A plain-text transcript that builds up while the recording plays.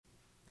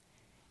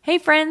Hey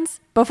friends,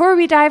 before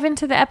we dive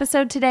into the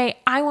episode today,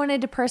 I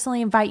wanted to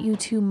personally invite you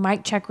to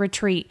Mic Check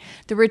Retreat,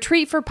 the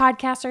retreat for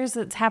podcasters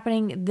that's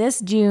happening this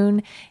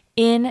June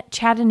in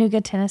Chattanooga,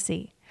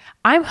 Tennessee.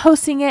 I'm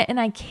hosting it and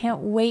I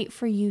can't wait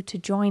for you to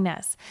join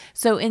us.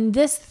 So in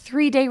this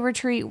 3-day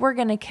retreat, we're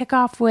going to kick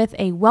off with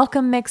a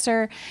welcome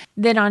mixer.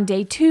 Then on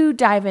day 2,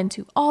 dive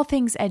into all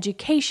things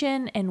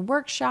education and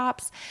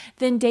workshops.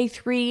 Then day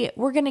 3,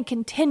 we're going to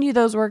continue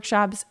those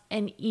workshops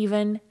and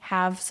even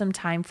have some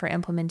time for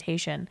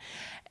implementation.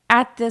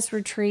 At this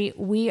retreat,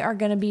 we are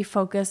going to be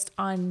focused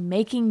on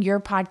making your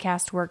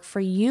podcast work for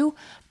you,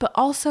 but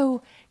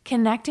also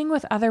connecting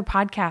with other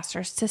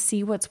podcasters to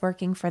see what's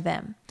working for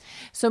them.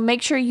 So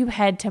make sure you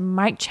head to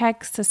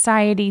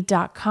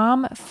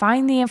micchecksociety.com,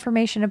 find the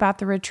information about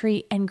the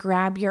retreat, and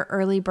grab your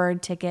early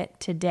bird ticket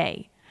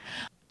today.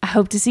 I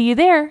hope to see you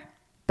there.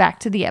 Back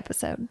to the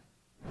episode.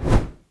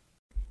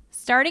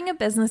 Starting a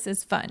business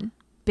is fun.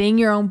 Being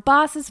your own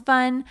boss is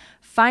fun.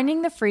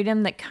 Finding the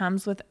freedom that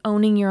comes with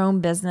owning your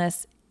own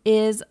business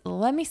is,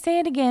 let me say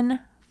it again,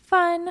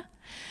 fun.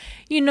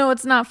 You know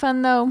what's not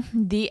fun though?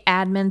 The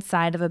admin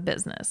side of a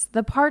business.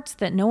 The parts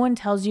that no one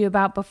tells you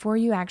about before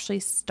you actually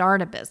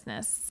start a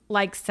business,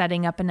 like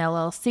setting up an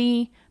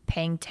LLC,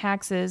 paying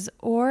taxes,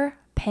 or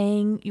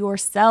paying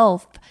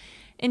yourself.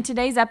 In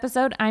today's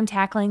episode, I'm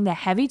tackling the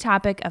heavy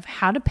topic of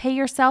how to pay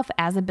yourself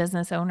as a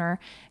business owner,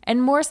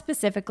 and more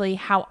specifically,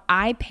 how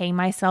I pay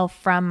myself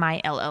from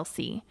my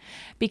LLC.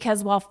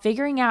 Because while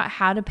figuring out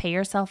how to pay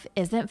yourself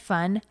isn't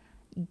fun,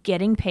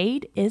 getting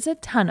paid is a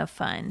ton of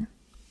fun.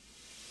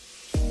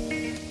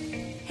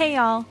 Hey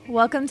y'all,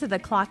 welcome to the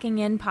Clocking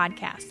In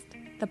podcast,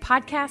 the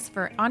podcast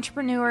for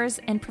entrepreneurs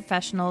and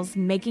professionals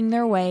making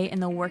their way in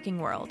the working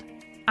world.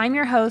 I'm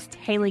your host,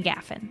 Haley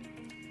Gaffin.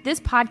 This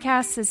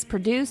podcast is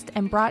produced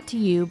and brought to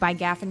you by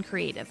Gaffin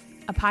Creative,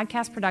 a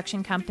podcast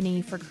production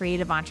company for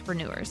creative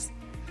entrepreneurs.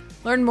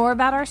 Learn more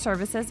about our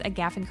services at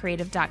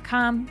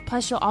gaffincreative.com,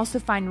 plus you'll also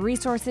find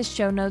resources,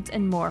 show notes,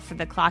 and more for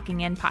the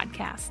Clocking In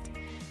podcast.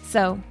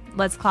 So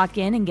let's clock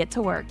in and get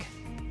to work.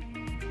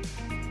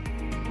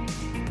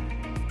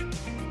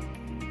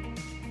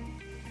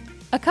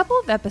 A couple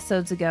of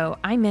episodes ago,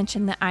 I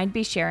mentioned that I'd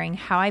be sharing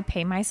how I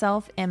pay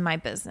myself in my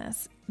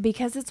business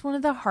because it's one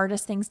of the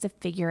hardest things to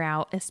figure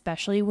out,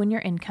 especially when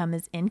your income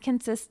is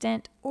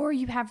inconsistent or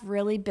you have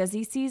really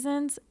busy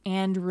seasons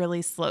and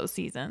really slow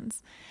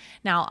seasons.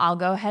 Now, I'll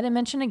go ahead and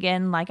mention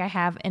again, like I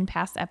have in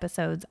past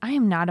episodes, I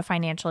am not a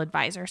financial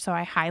advisor, so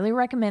I highly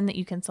recommend that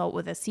you consult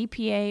with a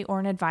CPA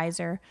or an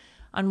advisor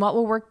on what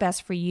will work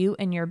best for you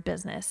and your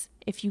business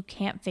if you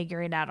can't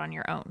figure it out on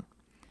your own.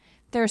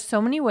 There are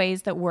so many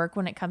ways that work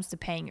when it comes to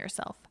paying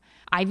yourself.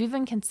 I've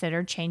even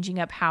considered changing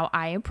up how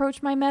I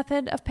approach my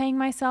method of paying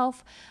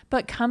myself,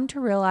 but come to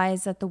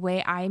realize that the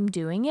way I'm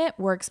doing it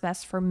works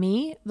best for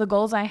me, the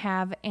goals I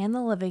have, and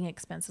the living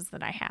expenses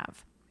that I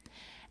have.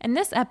 And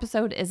this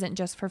episode isn't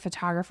just for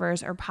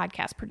photographers or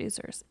podcast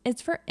producers.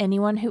 It's for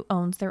anyone who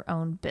owns their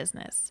own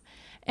business,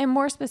 and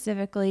more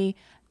specifically,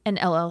 an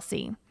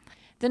LLC.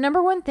 The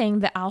number one thing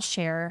that I'll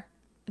share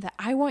that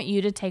I want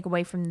you to take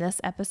away from this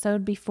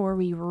episode before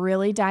we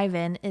really dive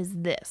in is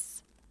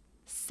this.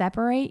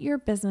 Separate your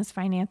business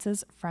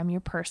finances from your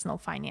personal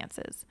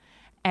finances.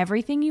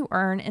 Everything you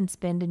earn and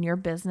spend in your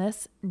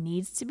business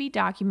needs to be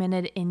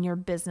documented in your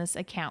business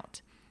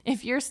account.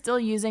 If you're still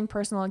using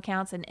personal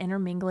accounts and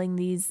intermingling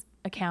these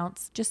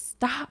accounts, just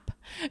stop.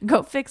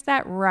 Go fix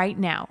that right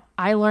now.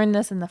 I learned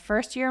this in the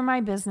first year of my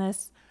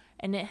business,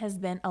 and it has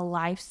been a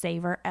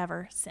lifesaver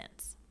ever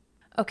since.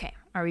 Okay,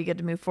 are we good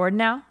to move forward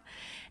now?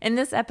 In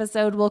this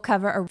episode, we'll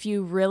cover a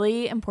few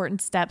really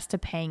important steps to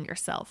paying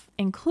yourself,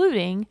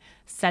 including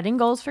setting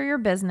goals for your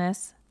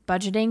business,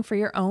 budgeting for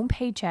your own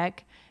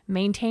paycheck,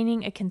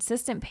 maintaining a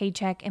consistent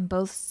paycheck in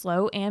both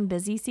slow and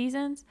busy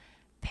seasons,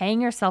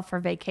 paying yourself for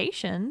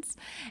vacations,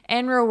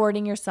 and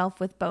rewarding yourself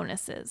with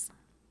bonuses.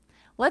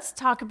 Let's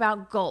talk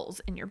about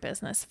goals in your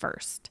business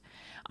first.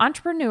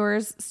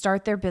 Entrepreneurs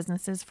start their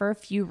businesses for a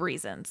few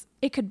reasons.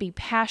 It could be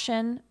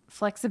passion,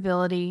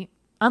 flexibility,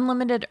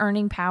 unlimited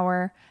earning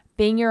power,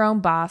 being your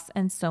own boss,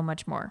 and so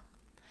much more.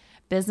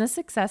 Business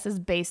success is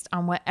based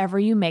on whatever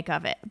you make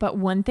of it, but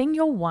one thing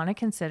you'll want to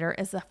consider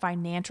is the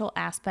financial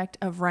aspect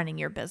of running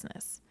your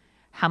business.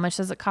 How much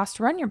does it cost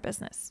to run your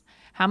business?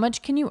 How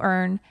much can you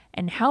earn,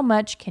 and how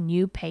much can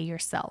you pay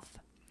yourself?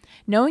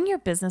 Knowing your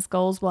business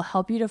goals will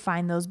help you to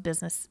find those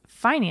business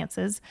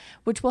finances,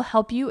 which will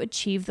help you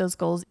achieve those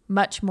goals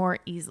much more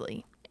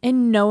easily.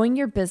 In knowing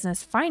your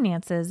business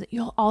finances,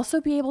 you'll also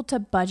be able to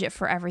budget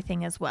for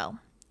everything as well,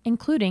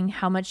 including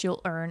how much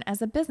you'll earn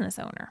as a business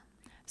owner.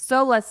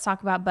 So let's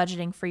talk about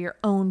budgeting for your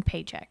own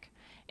paycheck.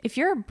 If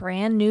you're a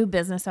brand new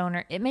business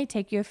owner, it may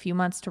take you a few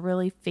months to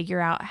really figure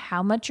out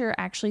how much you're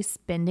actually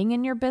spending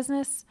in your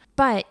business,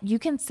 but you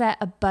can set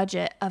a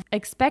budget of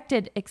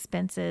expected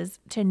expenses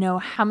to know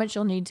how much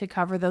you'll need to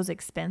cover those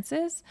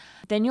expenses.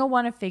 Then you'll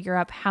want to figure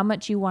out how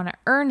much you want to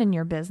earn in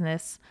your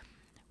business,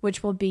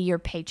 which will be your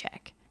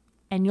paycheck,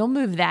 and you'll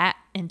move that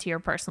into your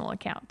personal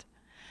account.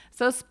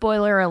 So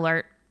spoiler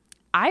alert,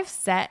 I've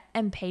set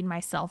and paid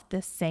myself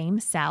the same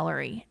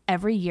salary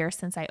every year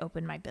since I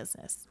opened my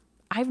business.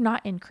 I've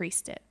not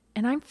increased it,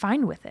 and I'm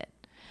fine with it.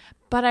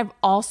 But I've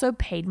also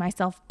paid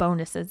myself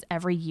bonuses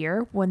every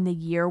year when the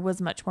year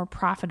was much more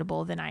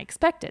profitable than I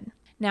expected.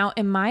 Now,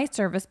 in my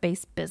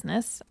service-based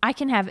business, I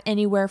can have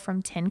anywhere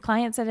from 10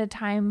 clients at a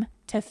time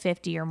to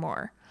 50 or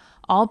more,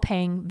 all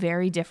paying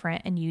very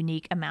different and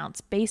unique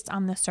amounts based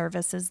on the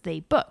services they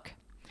book.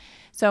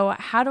 So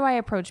how do I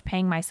approach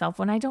paying myself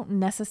when I don't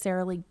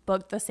necessarily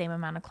book the same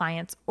amount of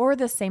clients or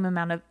the same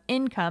amount of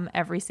income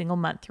every single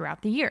month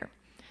throughout the year?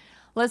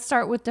 Let's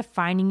start with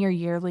defining your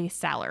yearly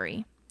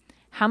salary.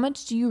 How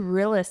much do you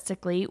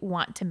realistically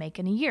want to make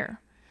in a year?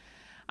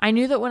 I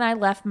knew that when I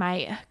left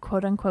my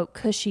quote unquote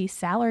cushy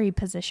salary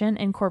position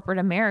in corporate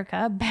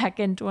America back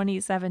in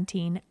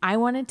 2017, I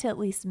wanted to at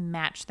least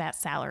match that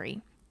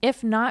salary,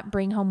 if not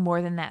bring home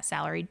more than that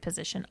salaried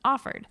position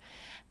offered,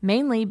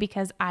 mainly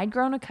because I'd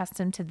grown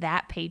accustomed to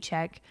that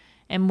paycheck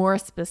and more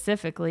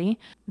specifically,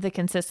 the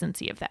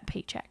consistency of that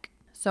paycheck.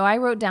 So I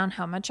wrote down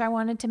how much I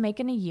wanted to make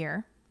in a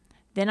year.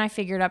 Then I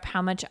figured up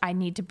how much I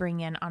need to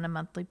bring in on a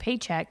monthly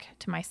paycheck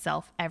to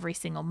myself every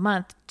single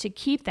month to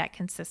keep that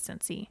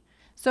consistency.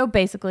 So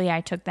basically,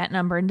 I took that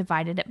number and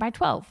divided it by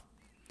 12.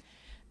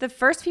 The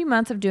first few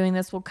months of doing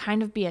this will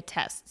kind of be a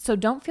test, so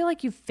don't feel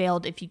like you've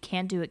failed if you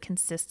can't do it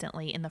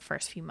consistently in the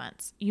first few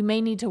months. You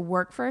may need to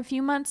work for a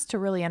few months to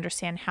really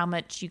understand how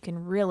much you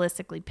can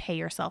realistically pay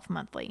yourself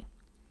monthly.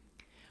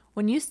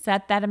 When you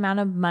set that amount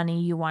of money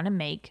you want to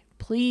make,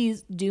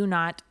 please do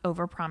not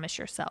overpromise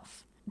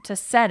yourself. To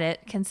set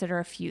it, consider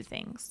a few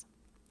things.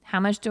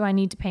 How much do I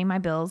need to pay my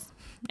bills?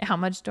 How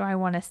much do I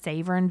want to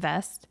save or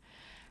invest?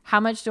 How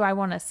much do I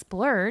want to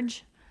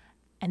splurge?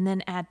 And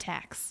then add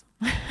tax.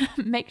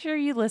 Make sure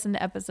you listen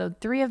to episode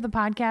 3 of the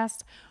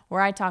podcast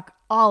where I talk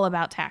all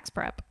about tax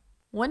prep.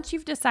 Once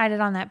you've decided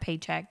on that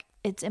paycheck,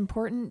 it's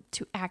important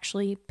to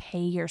actually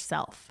pay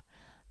yourself.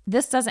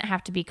 This doesn't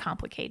have to be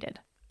complicated.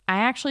 I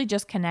actually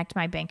just connect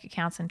my bank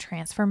accounts and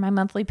transfer my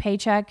monthly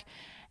paycheck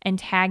and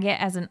tag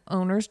it as an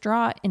owner's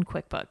draw in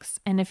QuickBooks.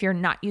 And if you're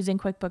not using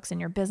QuickBooks in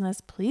your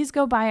business, please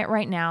go buy it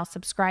right now.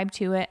 Subscribe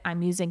to it.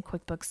 I'm using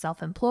QuickBooks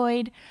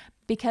Self-Employed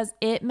because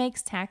it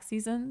makes tax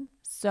season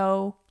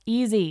so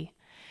easy.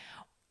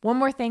 One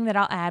more thing that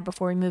I'll add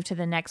before we move to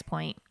the next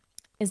point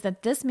is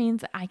that this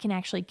means that I can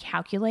actually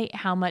calculate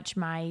how much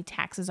my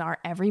taxes are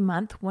every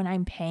month when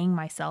I'm paying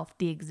myself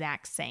the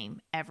exact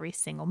same every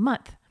single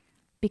month,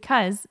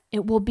 because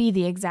it will be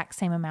the exact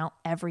same amount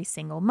every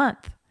single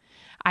month.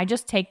 I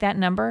just take that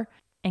number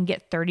and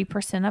get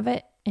 30% of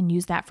it and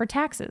use that for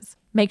taxes.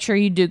 Make sure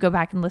you do go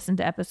back and listen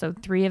to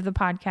episode 3 of the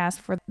podcast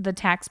for the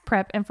tax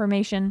prep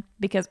information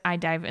because I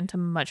dive into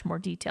much more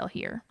detail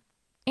here.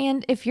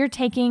 And if you're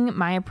taking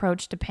my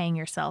approach to paying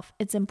yourself,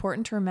 it's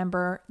important to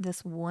remember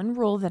this one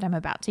rule that I'm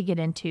about to get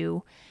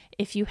into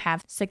if you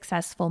have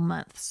successful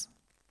months.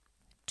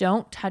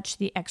 Don't touch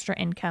the extra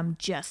income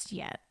just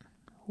yet.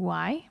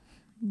 Why?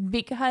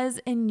 Because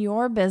in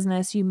your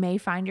business, you may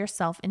find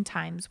yourself in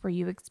times where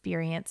you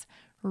experience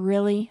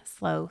really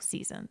slow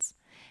seasons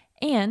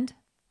and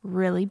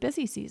really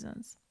busy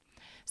seasons.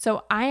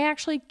 So I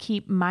actually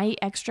keep my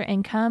extra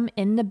income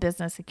in the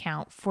business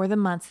account for the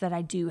months that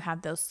I do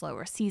have those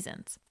slower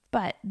seasons.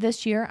 But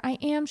this year, I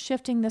am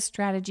shifting this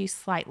strategy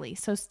slightly,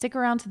 so stick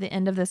around to the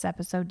end of this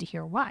episode to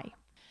hear why.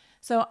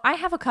 So I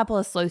have a couple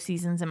of slow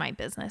seasons in my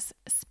business,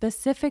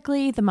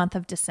 specifically the month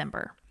of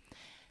December.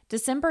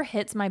 December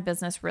hits my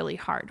business really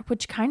hard,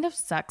 which kind of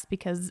sucks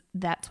because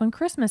that's when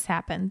Christmas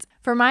happens.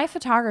 For my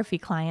photography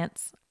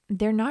clients,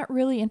 they're not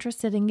really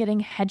interested in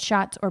getting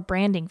headshots or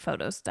branding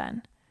photos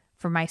done.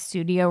 For my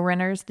studio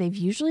renters, they've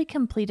usually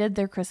completed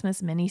their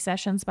Christmas mini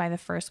sessions by the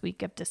first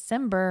week of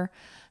December,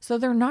 so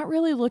they're not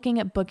really looking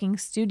at booking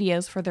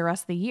studios for the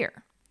rest of the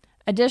year.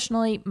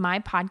 Additionally, my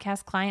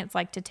podcast clients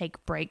like to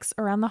take breaks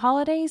around the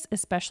holidays,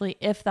 especially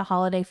if the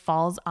holiday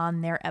falls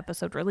on their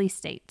episode release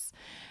dates.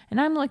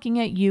 And I'm looking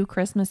at you,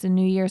 Christmas and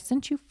New Year,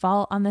 since you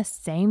fall on the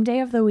same day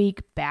of the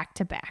week back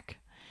to back.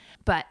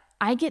 But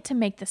I get to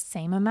make the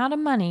same amount of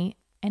money,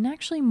 and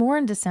actually more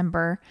in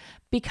December,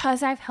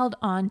 because I've held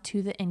on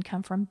to the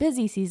income from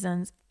busy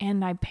seasons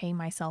and I pay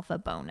myself a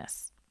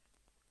bonus.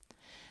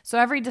 So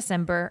every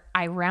December,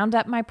 I round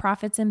up my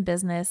profits in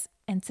business,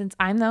 and since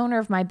I'm the owner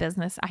of my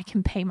business, I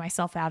can pay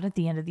myself out at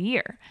the end of the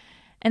year.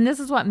 And this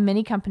is what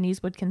many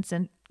companies would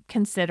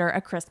consider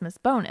a Christmas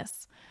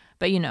bonus.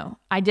 But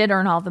I did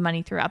earn all the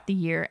money throughout the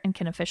year and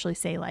can officially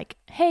say like,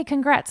 hey,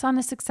 congrats on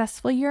a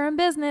successful year in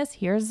business.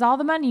 Here's all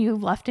the money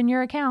you've left in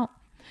your account.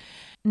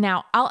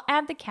 Now, I'll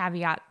add the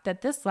caveat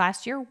that this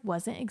last year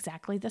wasn't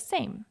exactly the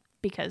same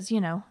because,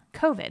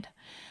 COVID.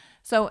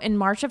 So in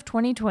March of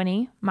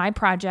 2020, my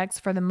projects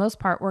for the most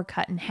part were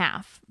cut in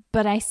half,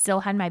 but I still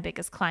had my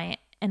biggest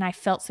client and I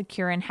felt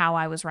secure in how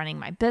I was running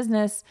my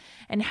business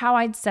and how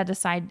I'd set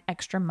aside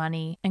extra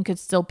money and could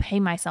still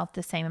pay myself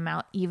the same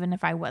amount even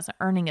if I wasn't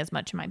earning as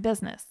much in my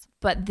business.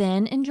 But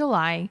then in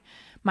July,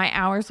 my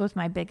hours with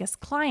my biggest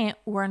client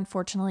were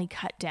unfortunately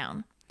cut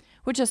down,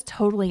 which is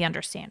totally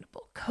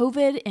understandable.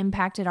 COVID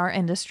impacted our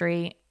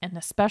industry and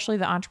especially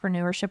the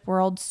entrepreneurship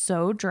world,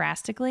 so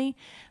drastically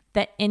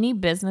that any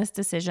business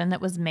decision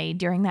that was made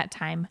during that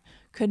time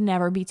could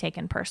never be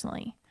taken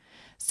personally.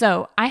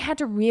 So I had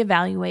to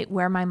reevaluate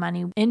where my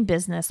money in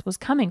business was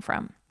coming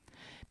from.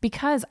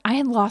 Because I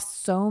had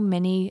lost so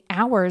many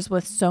hours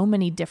with so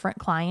many different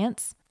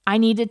clients, I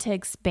needed to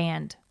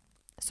expand.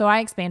 So I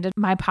expanded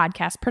my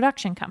podcast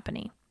production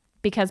company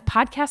because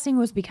podcasting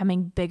was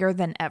becoming bigger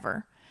than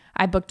ever.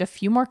 I booked a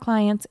few more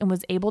clients and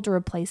was able to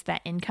replace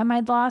that income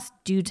I'd lost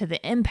due to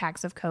the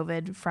impacts of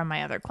COVID from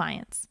my other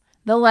clients.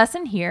 The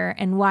lesson here,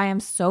 and why I'm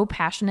so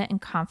passionate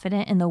and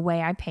confident in the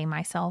way I pay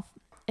myself,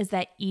 is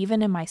that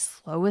even in my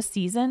slowest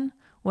season,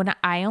 when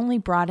I only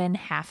brought in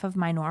half of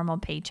my normal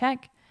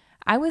paycheck,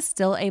 I was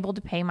still able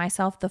to pay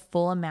myself the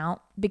full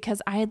amount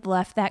because I had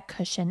left that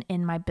cushion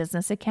in my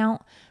business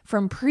account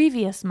from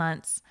previous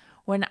months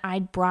when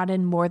I'd brought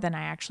in more than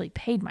I actually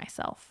paid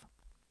myself.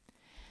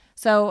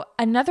 So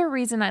another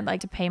reason I'd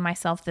like to pay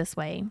myself this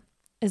way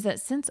is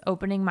that since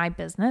opening my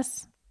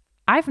business,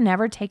 I've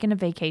never taken a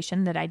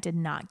vacation that I did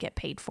not get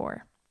paid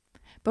for.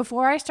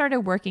 Before I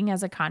started working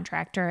as a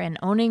contractor and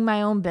owning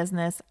my own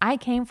business, I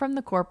came from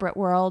the corporate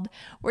world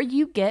where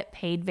you get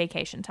paid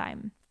vacation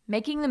time.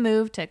 Making the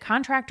move to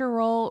contractor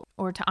role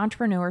or to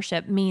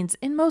entrepreneurship means,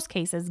 in most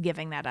cases,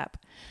 giving that up.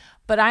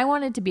 But I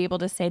wanted to be able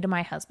to say to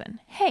my husband,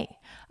 hey,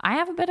 I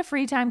have a bit of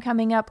free time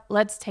coming up,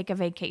 let's take a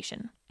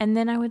vacation. And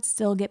then I would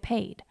still get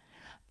paid.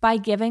 By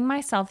giving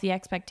myself the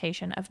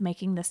expectation of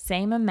making the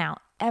same amount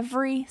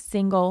every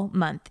single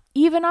month,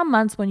 even on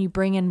months when you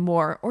bring in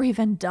more or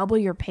even double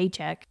your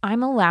paycheck,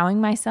 I'm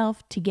allowing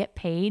myself to get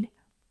paid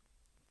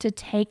to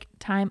take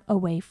time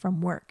away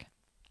from work.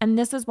 And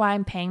this is why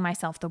I'm paying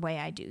myself the way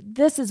I do.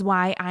 This is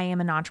why I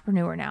am an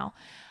entrepreneur now.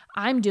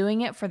 I'm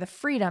doing it for the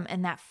freedom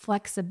and that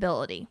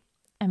flexibility.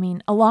 I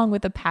mean, along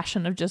with the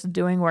passion of just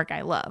doing work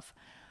I love.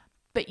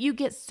 But you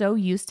get so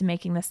used to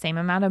making the same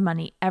amount of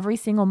money every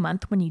single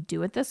month when you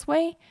do it this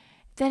way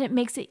that it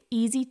makes it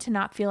easy to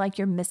not feel like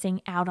you're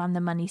missing out on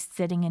the money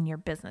sitting in your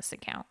business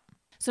account.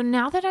 So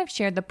now that I've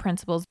shared the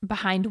principles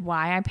behind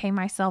why I pay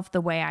myself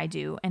the way I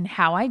do and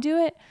how I do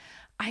it,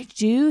 I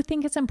do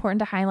think it's important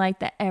to highlight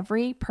that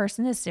every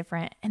person is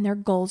different and their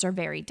goals are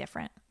very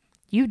different.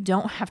 You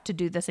don't have to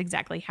do this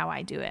exactly how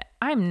I do it.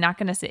 I'm not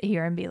going to sit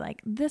here and be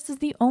like, this is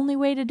the only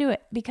way to do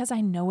it, because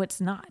I know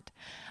it's not.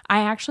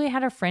 I actually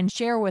had a friend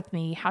share with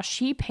me how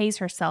she pays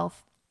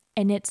herself,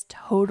 and it's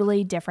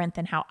totally different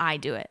than how I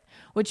do it,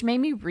 which made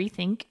me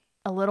rethink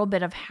a little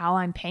bit of how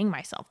I'm paying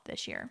myself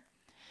this year.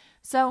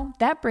 So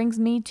that brings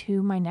me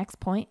to my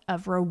next point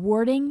of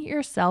rewarding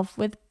yourself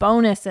with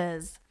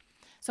bonuses.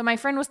 So my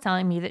friend was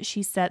telling me that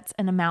she sets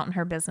an amount in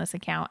her business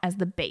account as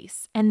the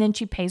base, and then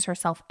she pays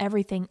herself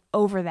everything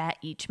over that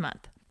each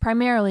month,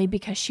 primarily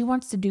because she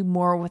wants to do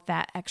more with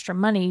that extra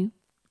money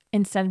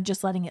instead of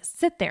just letting it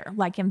sit there,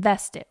 like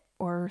invest it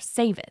or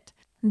save it.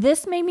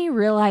 This made me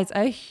realize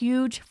a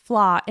huge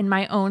flaw in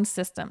my own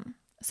system.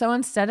 So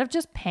instead of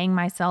just paying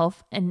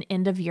myself an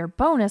end-of-year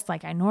bonus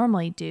like I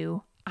normally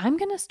do, I'm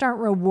going to start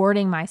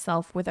rewarding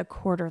myself with a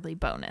quarterly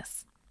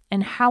bonus.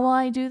 And how will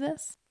I do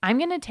this? I'm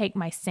going to take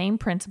my same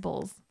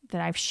principles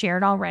that I've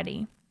shared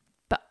already,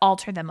 but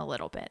alter them a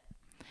little bit.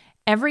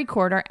 Every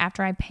quarter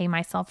after I pay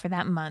myself for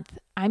that month,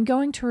 I'm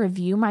going to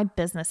review my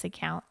business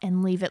account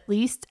and leave at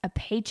least a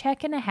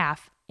paycheck and a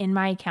half in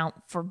my account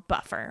for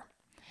buffer.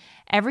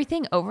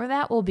 Everything over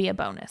that will be a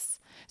bonus.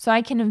 So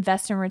I can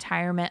invest in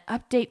retirement,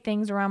 update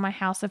things around my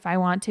house if I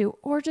want to,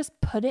 or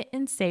just put it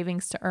in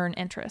savings to earn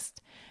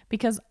interest.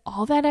 Because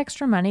all that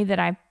extra money that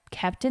I've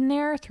kept in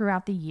there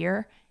throughout the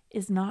year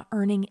is not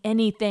earning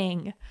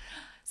anything.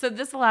 So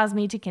this allows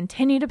me to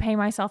continue to pay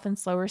myself in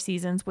slower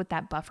seasons with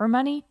that buffer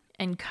money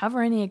and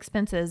cover any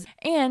expenses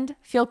and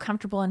feel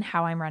comfortable in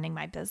how I'm running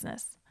my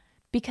business,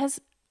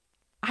 because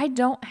I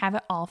don't have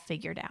it all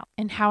figured out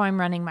in how I'm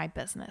running my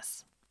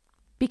business,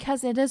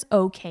 because it is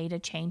okay to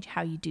change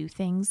how you do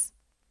things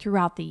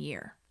throughout the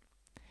year.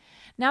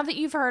 Now that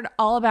you've heard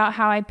all about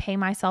how I pay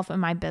myself in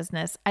my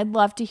business, I'd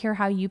love to hear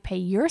how you pay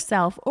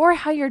yourself or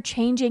how you're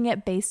changing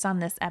it based on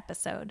this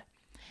episode.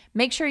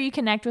 Make sure you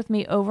connect with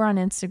me over on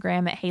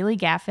Instagram at Hayley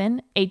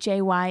Gaffin,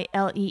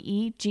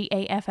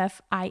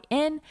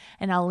 HayleeGaffin,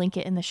 and I'll link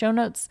it in the show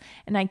notes,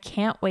 and I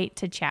can't wait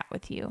to chat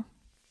with you.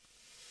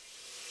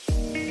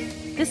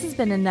 This has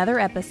been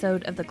another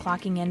episode of the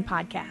Clocking In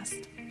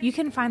podcast. You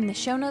can find the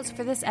show notes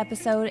for this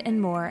episode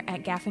and more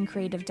at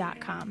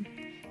gaffincreative.com.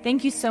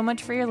 Thank you so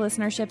much for your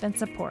listenership and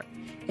support.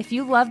 If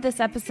you loved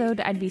this episode,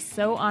 I'd be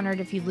so honored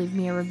if you'd leave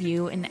me a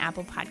review in the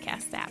Apple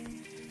Podcasts app.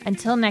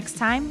 Until next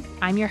time,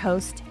 I'm your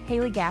host,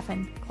 Hayley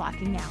Gaffin,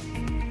 clocking out.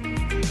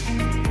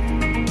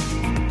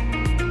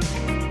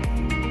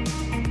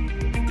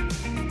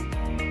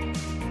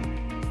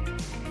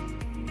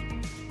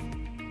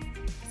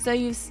 So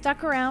you've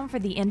stuck around for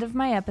the end of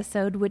my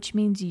episode, which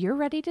means you're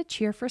ready to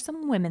cheer for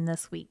some women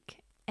this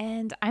week.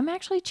 And I'm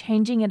actually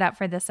changing it up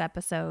for this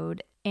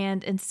episode.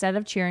 And instead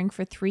of cheering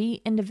for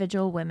 3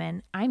 individual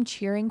women, I'm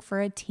cheering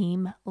for a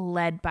team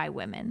led by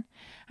women.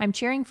 I'm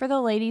cheering for the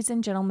ladies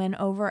and gentlemen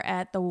over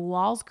at the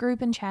Walls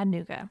Group in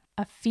Chattanooga,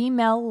 a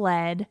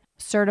female-led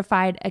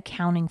certified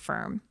accounting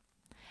firm.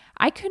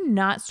 I could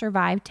not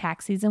survive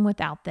tax season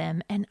without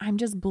them, and I'm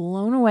just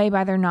blown away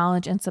by their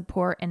knowledge and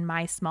support in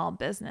my small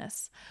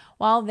business.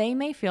 While they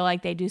may feel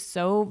like they do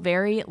so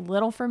very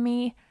little for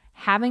me,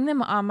 having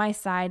them on my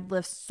side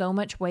lifts so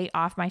much weight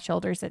off my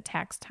shoulders at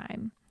tax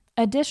time.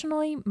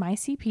 Additionally, my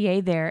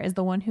CPA there is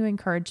the one who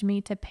encouraged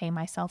me to pay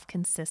myself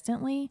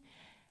consistently,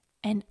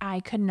 and I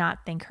could not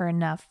thank her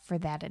enough for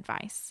that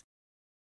advice.